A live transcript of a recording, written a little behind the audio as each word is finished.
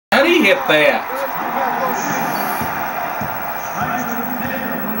get that.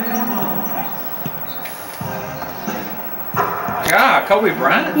 God, Kobe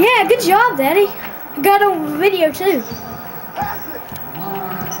Bryant. Yeah, good job, Daddy. I got on video too.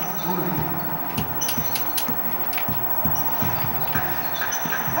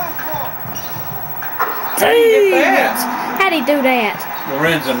 How do you get that? How'd he do that?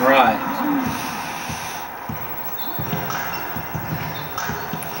 Lorenzen Wright.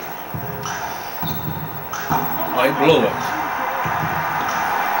 Oh, he blew it.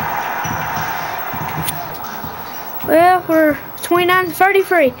 Well, we're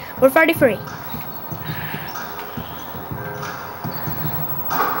 29-33. We're 33.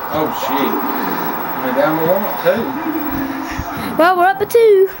 Oh, shit. We're down to 1 or 2. Well, we're up to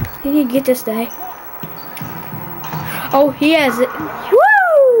 2. He need to get this day. Oh, he has it.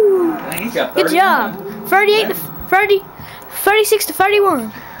 Woo! Dang, he got Good 31. job. 38 to 30, 36 to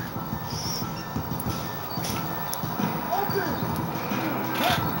 31.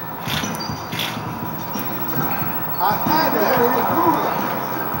 I had it.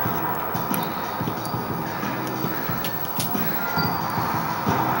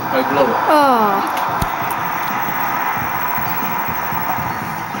 Oh, he blew it. Oh.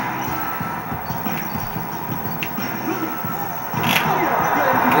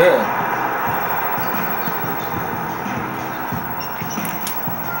 Good.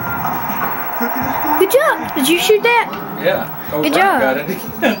 Good job. Did you shoot that? Yeah. Kobe Good Bryant job. got it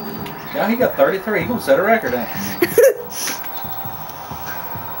again. Yeah, he got 33. He's going to set a record, ain't he?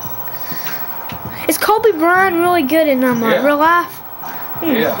 Is Kobe Bryant really good in Yeah. real life?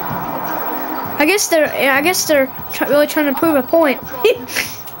 Yeah. I guess they're really trying to prove a point.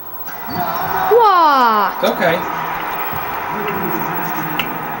 Wow. It's okay.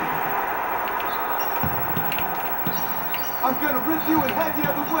 I'm gonna rip you and head the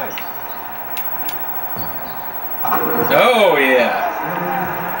other way. Oh, yeah.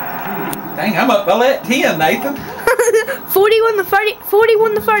 Dang, I'm up by 10, Nathan. 41 to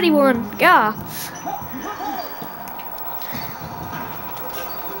 31. Yeah.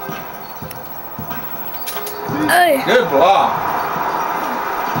 Hey. Good block.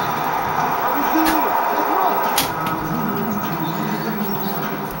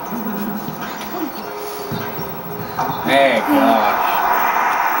 Hey, gosh.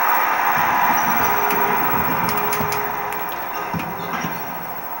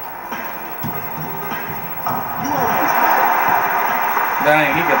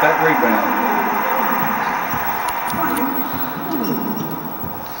 Dang, he got that rebound.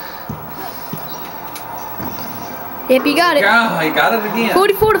 Yep, you got it. God, he got it again.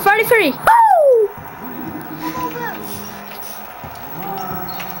 44 to 33. Woo!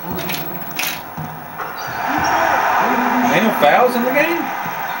 Ain't no fouls in the game?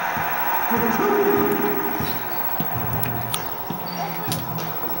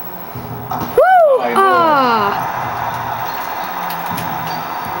 Woo! I know. Ah.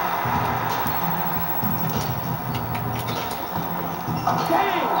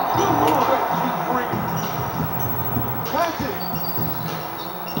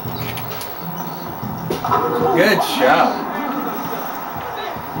 Good shot.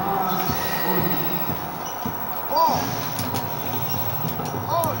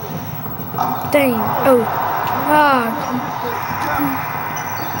 Dang. Oh. Ah.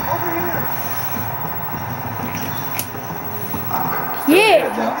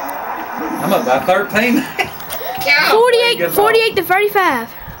 Yeah. I'm up by 13. 48 to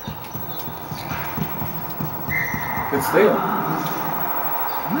 35. Good steal.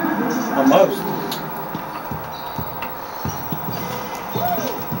 Almost.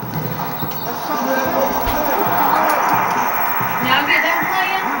 Now get done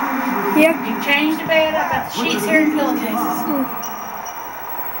playing? Yep. You changed the bed. I got the sheets here and pillowcases.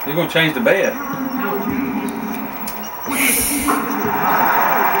 You're going to change the bed.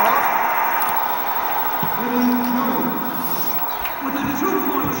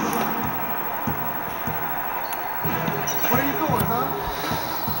 Where you going, huh?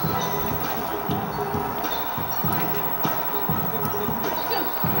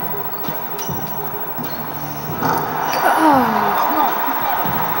 Oh.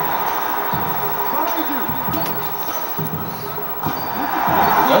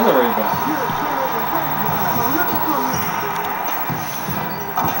 Another rebound.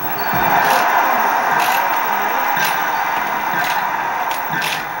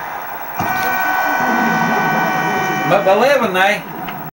 I'm up by 11, eh?